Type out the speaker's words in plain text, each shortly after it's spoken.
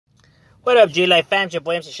What up, G-Life fams? Your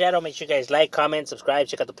boy MC Shadow. Make sure you guys like, comment, subscribe,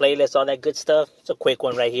 check out the playlist, all that good stuff. It's a quick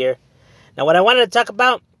one right here. Now, what I wanted to talk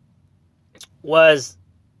about was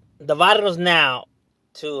the varros now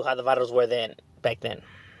to how the varros were back then.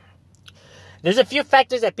 There's a few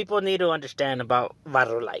factors that people need to understand about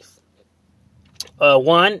varro life.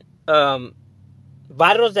 One,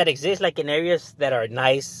 varros that exist like in areas that are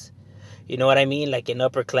nice. You know what I mean? Like in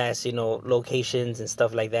upper class, locations and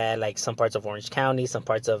stuff like that. Like some parts of Orange County, some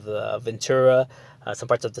parts of Ventura, some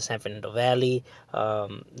parts of the San Fernando Valley,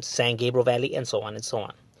 San Gabriel Valley, and so on and so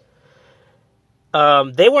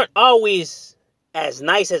on. They weren't always as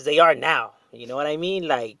nice as they are now. You know what I mean?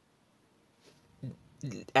 Like,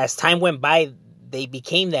 as time went by, they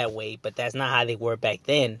became that way, but that's not how they were back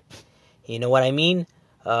then. You know what I mean?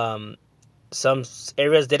 Some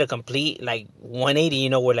areas did a complete, 180,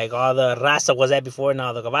 where, all the raza was at before,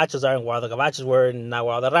 now the gabachos are, and where all the gabachos were, and now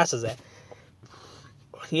where all the razas at.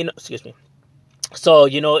 Excuse me. So,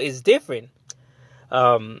 it's different.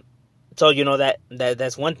 So,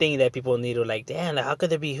 that's one thing that people need to, damn, how could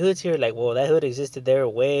there be hoods here? Well, that hood existed there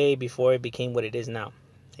way before it became what it is now.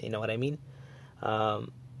 You know what I mean?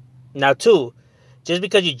 Now, two, just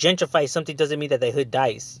because you gentrify something doesn't mean that the hood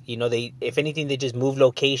dies. If anything, they just move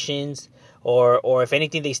locations, or if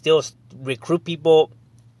anything, they still recruit people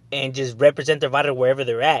and just represent their barrio wherever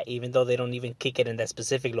they're at, even though they don't even kick it in that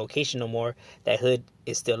specific location no more. That hood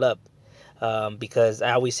is still up, because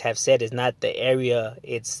I always have said it's not the area,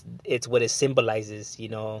 it's what it symbolizes.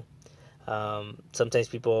 Sometimes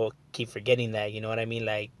people keep forgetting that. You know what I mean?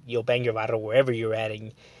 Like, you'll bang your barrio wherever you're at,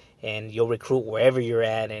 and you'll recruit wherever you're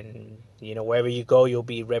at, and wherever you go, you'll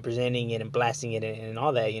be representing it and blasting it and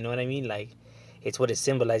all that. You know what I mean? Like, it's what it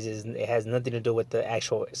symbolizes. It has nothing to do with the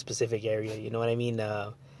actual specific area. You know what I mean?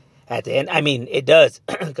 At the end, I mean, it does,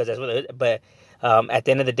 because that's what it is. But at the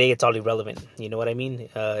end of the day, it's all irrelevant. You know what I mean?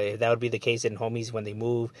 If that would be the case, then homies, when they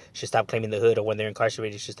move, should stop claiming the hood, or when they're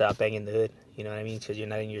incarcerated, should stop banging the hood. You know what I mean? Because you're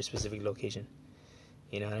not in your specific location.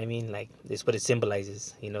 You know what I mean? Like, it's what it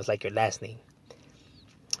symbolizes. It's like your last name.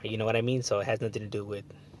 You know what I mean? So it has nothing to do with,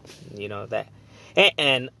 that.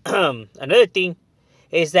 And another thing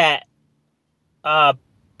is that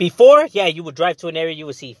before, you would drive to an area, you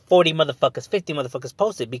would see 40 motherfuckers, 50 motherfuckers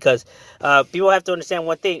posted, because people have to understand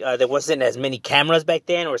one thing. There wasn't as many cameras back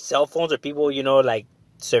then, or cell phones, or people,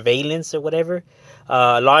 surveillance or whatever.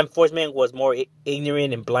 Law enforcement was more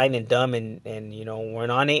ignorant and blind and dumb, and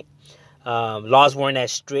weren't on it. Laws weren't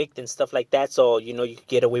as strict and stuff like that, so, you could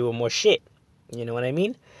get away with more shit. You know what I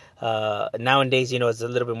mean? Nowadays, it's a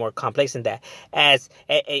little bit more complex than that. And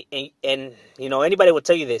anybody will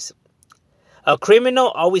tell you this. A criminal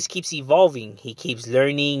always keeps evolving. He keeps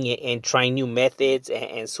learning and trying new methods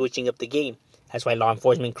and switching up the game. That's why law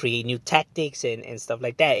enforcement create new tactics and stuff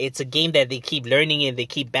like that. It's a game that they keep learning, and they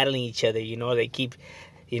keep battling each other. They keep,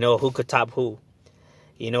 who could top who.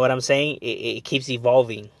 You know what I'm saying? It keeps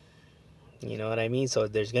evolving. You know what I mean? So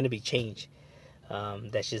there's going to be change.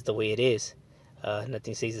 That's just the way it is.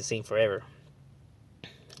 Nothing stays the same forever.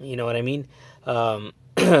 You know what I mean?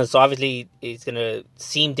 So obviously it's going to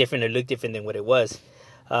seem different or look different than what it was.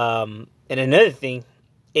 And another thing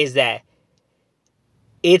is that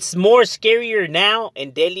it's more scarier now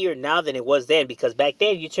and deadlier now than it was then. Because back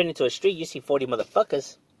then, you turn into a street, you see 40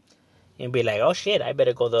 motherfuckers, and be like, oh shit, I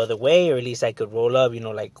better go the other way, or at least I could roll up,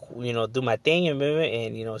 do my thing,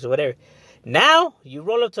 and so whatever. Now, you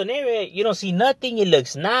roll up to an area, you don't see nothing, it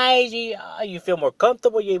looks nice, you feel more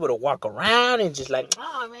comfortable, you're able to walk around, and just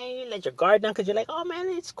oh man, you let your guard down, because you're like, oh man,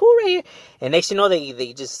 it's cool right here. And next you know,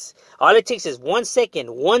 they just, all it takes is 1 second,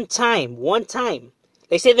 one time.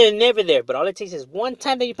 They say they're never there, but all it takes is one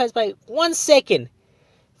time that you pass by, 1 second,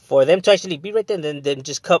 for them to actually be right there, and then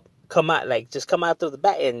just come out, just come out through the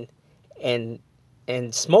back,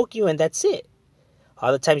 and smoke you, and that's it.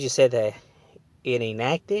 All the times you said that it ain't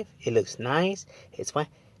active, it looks nice, it's fine,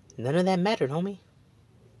 none of that mattered, homie.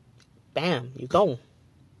 Bam, you go.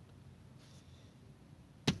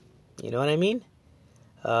 You know what I mean?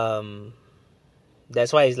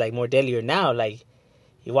 That's why it's more deadlier now.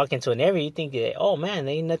 You walk into an area, you think that, oh man,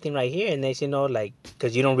 there ain't nothing right here, and next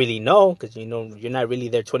because you don't really know, because you're not really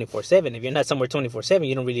there 24/7. If you're not somewhere 24/7,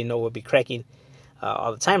 you don't really know what'll be cracking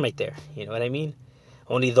all the time right there. You know what I mean?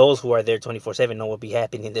 Only those who are there 24/7 know what'll be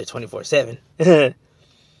happening there 24/7.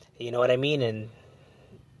 You know what I mean? And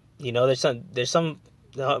there's some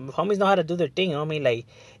homies know how to do their thing, homie.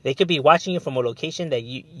 They could be watching you from a location that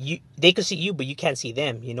they could see you, but you can't see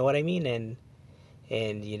them. You know what I mean? And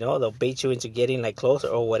they'll bait you into getting closer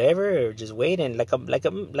or whatever, or just wait, and like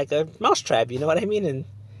a mousetrap. You know what I mean?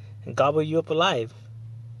 And gobble you up alive.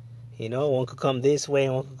 One could come this way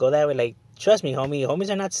and one could go that way. trust me, homie. Homies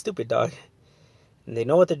are not stupid, dog. They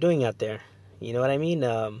know what they're doing out there. You know what I mean?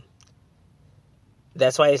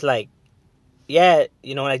 That's why it's like, yeah,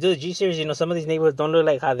 you know, when I do the G series, you know, some of these neighborhoods don't look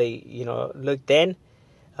like how they, you know, look then.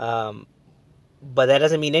 But that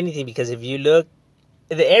doesn't mean anything, because if you look,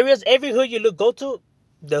 the areas, every hood you go to,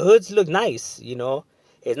 the hoods look nice, you know.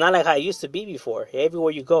 It's not like how it used to be before,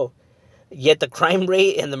 everywhere you go. Yet the crime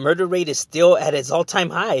rate and the murder rate is still at its all-time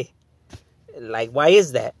high. Like, why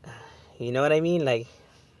is that? You know what I mean? Like,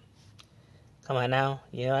 come on now,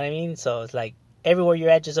 you know what I mean? So it's like, everywhere you're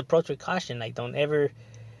at, just approach with caution. Like, don't ever,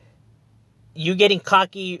 you getting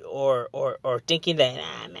cocky or thinking that,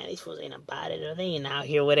 man, these fools ain't about it, or they ain't out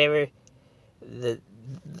here, whatever.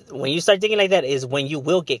 When you start thinking like that is when you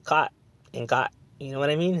will get caught and got. You know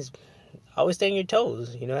what I mean? Always stay on your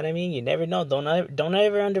toes. You know what I mean? You never know. Don't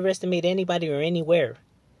ever underestimate anybody or anywhere.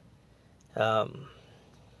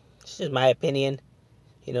 It's just my opinion.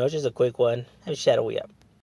 You know, it's just a quick one. I'm Shadow. We up.